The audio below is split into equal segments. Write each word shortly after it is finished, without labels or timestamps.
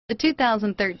The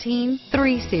 2013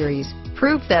 3 Series.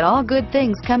 Proof that all good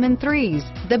things come in threes.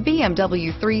 The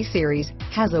BMW 3 Series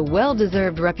has a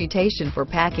well-deserved reputation for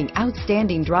packing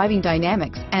outstanding driving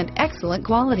dynamics and excellent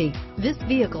quality. This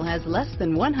vehicle has less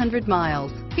than 100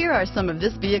 miles. Here are some of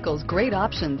this vehicle's great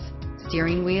options: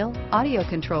 steering wheel audio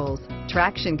controls,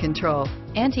 traction control,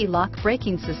 anti-lock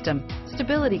braking system,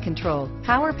 stability control,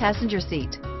 power passenger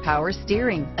seat, power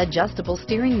steering, adjustable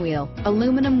steering wheel,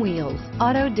 aluminum wheels,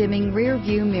 auto-dimming rear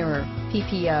view mirror,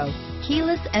 PPO,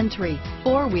 keyless entry,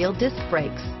 four-wheel disc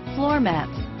brakes, floor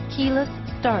mats, keyless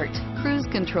start, cruise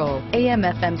control,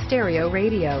 AM/FM stereo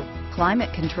radio,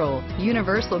 climate control,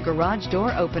 universal garage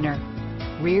door opener,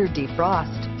 rear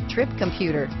defrost, trip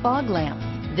computer, fog lamps.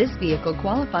 This vehicle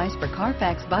qualifies for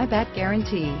Carfax buyback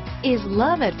guarantee. Is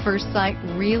love at first sight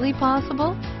really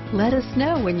possible? Let us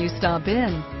know when you stop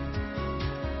in.